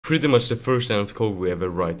Pretty much the first line of code we ever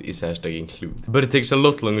write is hashtag include. But it takes a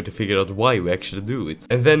lot longer to figure out why we actually do it.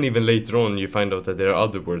 And then even later on you find out that there are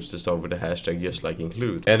other words that start with a hashtag just like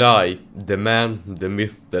include. And I, the man, the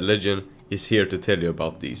myth, the legend, is here to tell you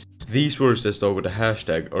about these. These words that start with a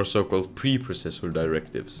hashtag are so-called preprocessor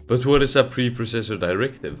directives. But what is a preprocessor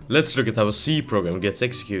directive? Let's look at how a C program gets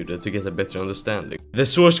executed to get a better understanding. The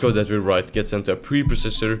source code that we write gets sent to a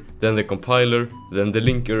preprocessor, then the compiler, then the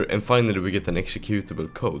linker, and finally we get an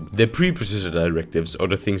executable code. The preprocessor directives are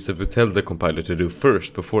the things that we tell the compiler to do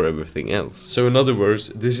first before everything else. So in other words,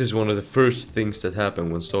 this is one of the first things that happen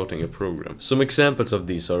when starting a program. Some examples of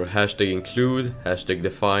these are hashtag include, hashtag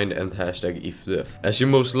define, and hashtag ifdef. As you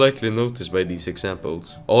most likely notice by these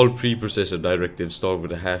examples, all preprocessor directives start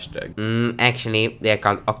with a hashtag. Actually, they're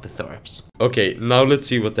called octothorpes. Okay, now let's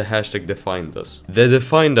see what the hashtag define does. The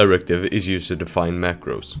define directive is used to define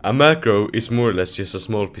macros. A macro is more or less just a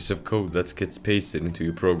small piece of code that gets pasted into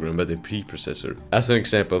your program by the preprocessor. As an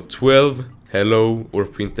example, 12, hello, or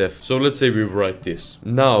printf. So let's say we write this.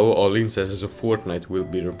 Now all instances of Fortnite will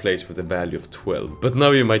be replaced with a value of 12. But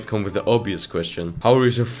now you might come with the obvious question: how are you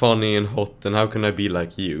so funny and hot, and how can I be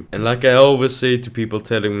like you? And like I always say to people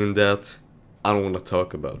telling me that, I don't want to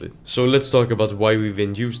talk about it. So let's talk about why we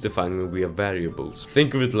even use define when we have variables.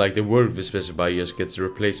 Think of it like the word we specify just gets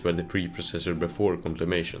replaced by the preprocessor before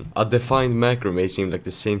completion. A defined macro may seem like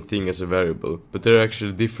the same thing as a variable, but they're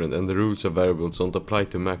actually different, and the rules of variables don't apply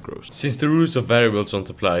to macros. Since the rules of variables don't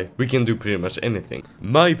apply, we can do pretty much anything.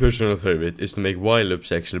 My personal favorite is to make while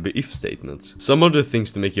loops actually be if statements. Some other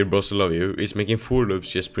things to make your boss love you is making for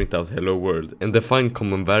loops just print out hello world, and define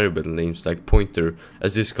common variable names like pointer,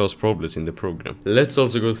 as this causes problems in the program. Let's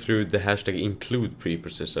also go through the hashtag include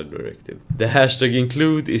preprocessor directive. The hashtag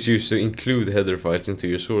include is used to include header files into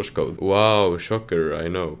your source code. Wow, shocker, I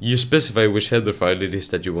know. You specify which header file it is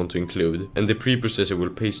that you want to include, and the preprocessor will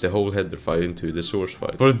paste the whole header file into the source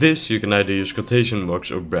file. For this, you can either use quotation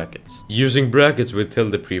marks or brackets. Using brackets will tell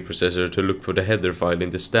the preprocessor to look for the header file in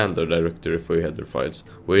the standard directory for your header files,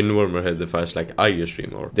 where normal header files like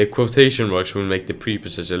iostream are. The quotation marks will make the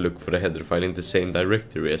preprocessor look for the header file in the same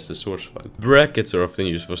directory as the source file. Brackets are often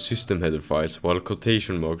used for system header files, while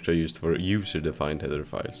quotation marks are used for user-defined header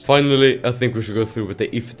files. Finally, I think we should go through what the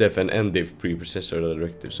ifdef and endif preprocessor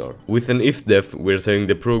directives are. With an ifdef, we're telling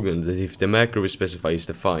the program that if the macro we specify is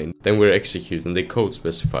defined, then we're executing the code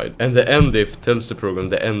specified. And the endif tells the program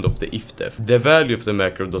the end of the ifdef. The value of the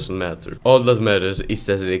macro doesn't matter. All that matters is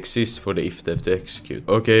that it exists for the ifdef to execute.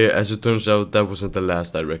 Okay, as it turns out, that wasn't the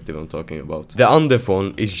last directive I'm talking about. The undef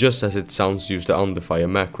one is just as it sounds, used to undefine a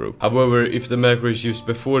macro. However, if the macro is used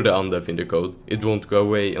before the undef in the code, it won't go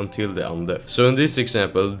away until the undef. So in this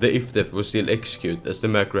example, the ifdef will still execute as the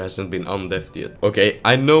macro hasn't been undefed yet. Okay,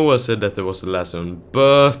 I know I said that there was the last one,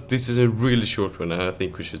 but this is a really short one and I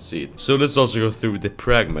think we should see it. So let's also go through the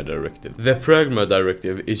Pragma directive. The Pragma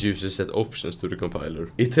directive is used to set options to the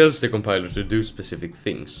compiler. It tells the compiler to do specific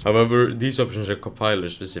things. However, these options are compiler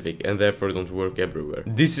specific and therefore don't work everywhere.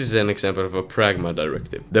 This is an example of a Pragma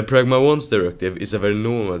directive. The Pragma once directive is a very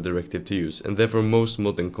normal directive to use, and therefore most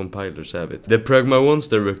modern compilers have it. The Pragma once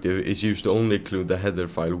directive is used to only include the header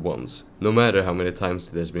file once, no matter how many times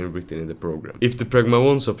it has been written in the program. If the Pragma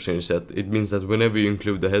once option is set, it means that whenever you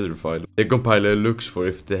include the header file, the compiler looks for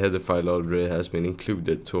if the header file already has been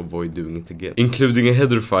included to avoid doing it again. Including a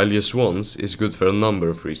header file just once is good for a number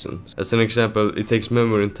of reasons. As an example, it takes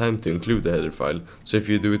memory and time to include the header file, so if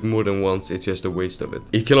you do it more than once, it's just a waste of it.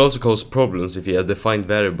 It can also cause problems if you have defined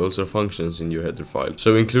variables or functions in your header file,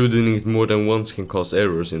 so including it more than once can cause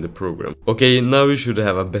errors in the program. Okay, now you should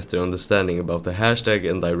have a better understanding about the hashtag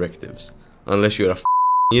and directives. Unless you're a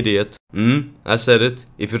idiot. I said it.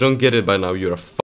 If you don't get it by now, you're a